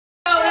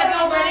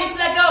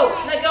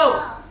go. Let go.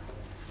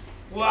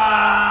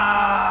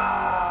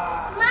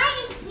 Wow.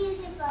 Mine is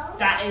beautiful.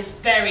 That is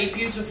very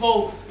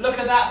beautiful. Look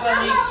at that,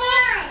 Bernice.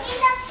 In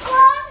the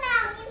floor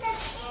now, in the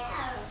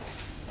chair.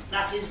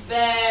 That is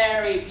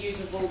very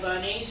beautiful,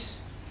 Bernice.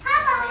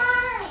 How about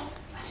mine?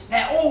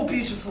 They're all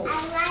beautiful.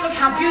 like Look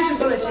how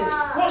beautiful it is.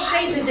 purple. What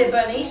shape is it,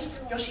 Bernice?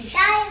 Yoshi.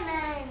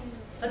 Diamond.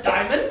 A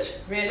diamond?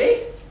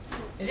 Really?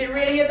 Is it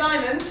really a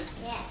diamond?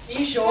 Yes. Are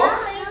you sure?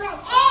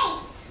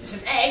 No, it's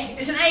an egg.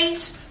 It's an egg. It's an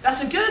 8.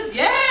 That's a good.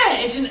 Yeah,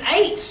 it's an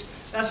 8.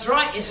 That's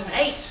right. It's an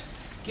 8.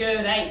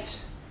 Good 8.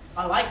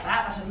 I like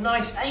that. That's a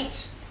nice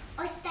 8.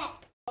 What's that?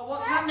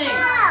 What's happening?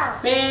 Circle.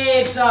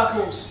 Big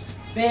circles.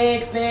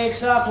 Big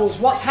circles.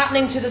 What's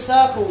happening to the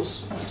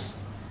circles?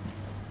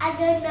 I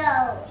don't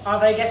know. Are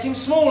they getting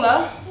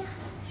smaller?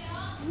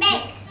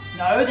 Big.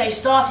 No, they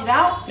started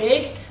out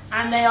big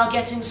and they are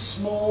getting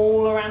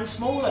smaller and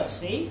smaller.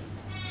 See?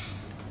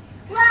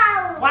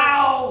 Wow.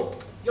 Wow!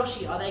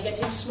 Yoshi, are they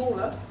getting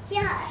smaller?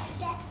 Yeah.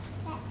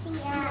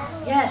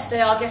 Yes,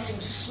 they are getting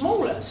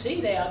smaller.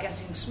 See, they are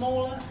getting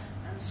smaller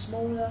and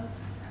smaller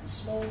and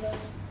smaller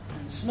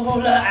and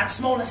smaller and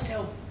smaller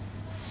still.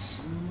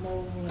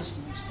 Smaller.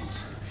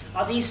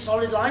 Are these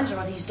solid lines or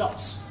are these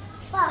dots?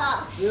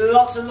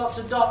 Lots and lots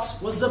of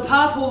dots. Was the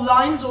purple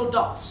lines or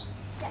dots?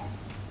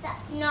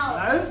 No.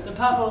 No, the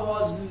purple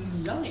was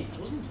lines,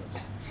 wasn't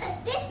it?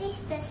 This is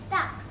the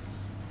stars.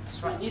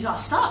 That's right. These are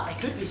stars.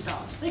 They could be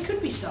stars. They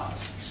could be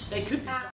stars. They could be stars.